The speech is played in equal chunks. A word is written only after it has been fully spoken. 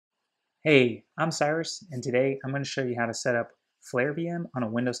Hey, I'm Cyrus, and today I'm going to show you how to set up Flare VM on a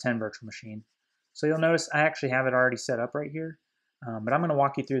Windows 10 virtual machine. So you'll notice I actually have it already set up right here, but I'm going to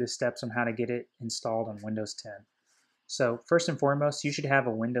walk you through the steps on how to get it installed on Windows 10. So first and foremost, you should have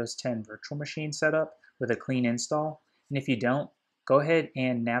a Windows 10 virtual machine set up with a clean install, and if you don't, go ahead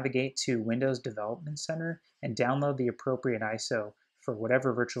and navigate to Windows Development Center and download the appropriate ISO for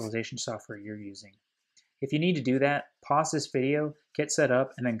whatever virtualization software you're using. If you need to do that, pause this video, get set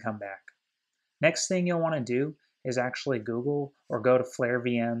up, and then come back. Next thing you'll want to do is actually Google or go to Flare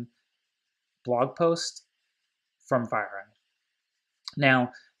VM blog post from FireEye.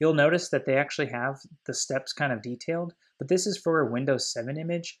 Now, you'll notice that they actually have the steps kind of detailed, but this is for a Windows 7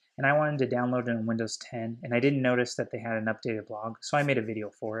 image, and I wanted to download it in Windows 10, and I didn't notice that they had an updated blog, so I made a video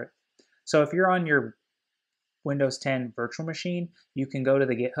for it. So if you're on your Windows 10 virtual machine, you can go to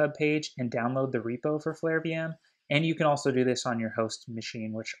the GitHub page and download the repo for Flare VM, and you can also do this on your host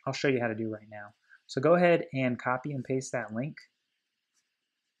machine, which I'll show you how to do right now. So go ahead and copy and paste that link,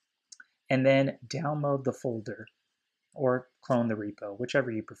 and then download the folder or clone the repo,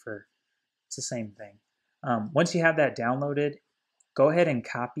 whichever you prefer. It's the same thing. Once you have that downloaded, go ahead and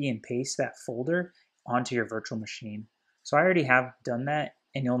copy and paste that folder onto your virtual machine. So I already have done that,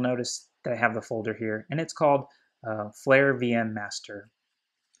 and you'll notice that I have the folder here, and it's called Flare VM Master.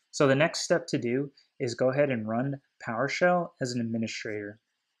 So the next step to do is go ahead and run PowerShell as an administrator.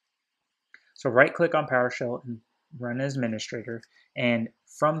 So right click on PowerShell and run as administrator, and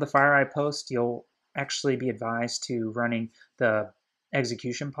from the FireEye post you'll actually be advised to running the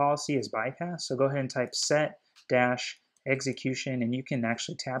execution policy as bypass. So go ahead and type set dash execution, and you can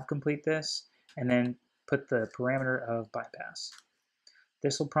actually tab complete this and then put the parameter of bypass.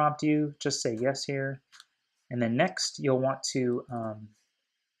 This will prompt you, just say yes here, and then next you'll want to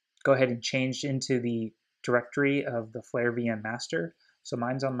go ahead and change into the directory of the Flare VM master. So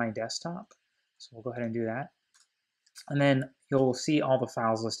mine's on my desktop, so we'll go ahead and do that. And then you'll see all the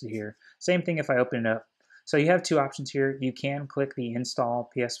files listed here. Same thing if I open it up. So you have two options here. You can click the install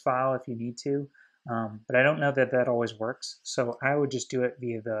PS file if you need to, but I don't know that that always works. So I would just do it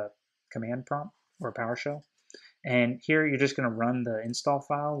via the command prompt or PowerShell. And here you're just going to run the install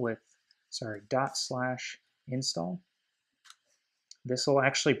file with, /install. This will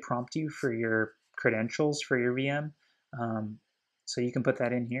actually prompt you for your credentials for your VM. So you can put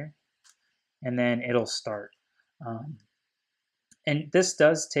that in here, and then it'll start. And this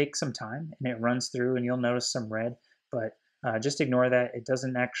does take some time, and it runs through, and you'll notice some red, but just ignore that. It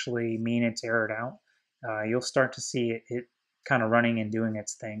doesn't actually mean it's errored out. You'll start to see it kind of running and doing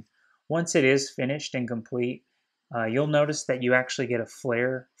its thing. Once it is finished and complete, you'll notice that you actually get a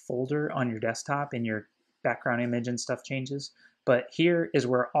Flare folder on your desktop and your background image and stuff changes. But here is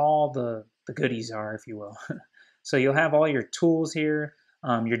where all the goodies are, if you will. So you'll have all your tools here,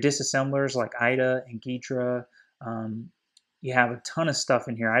 your disassemblers like IDA and Ghidra. You have a ton of stuff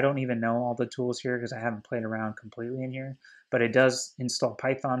in here. I don't even know all the tools here because I haven't played around completely in here, but it does install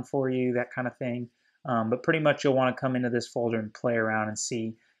Python for you, that kind of thing. But pretty much you'll want to come into this folder and play around and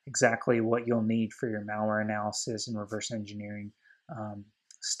see exactly what you'll need for your malware analysis and reverse engineering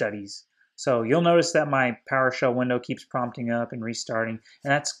studies. So you'll notice that my PowerShell window keeps prompting up and restarting,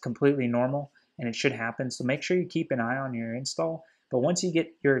 and that's completely normal, and it should happen. So make sure you keep an eye on your install. But once you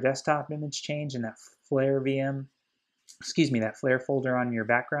get your desktop image changed and that Flare VM, that Flare folder on your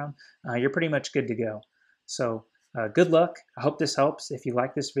background, you're pretty much good to go. So good luck. I hope this helps. If you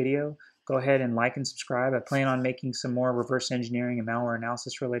like this video, go ahead and like and subscribe. I plan on making some more reverse engineering and malware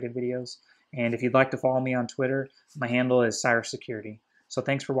analysis related videos. And if you'd like to follow me on Twitter, my handle is Cyrus Security. So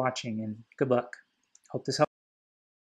thanks for watching and good luck. Hope this helps.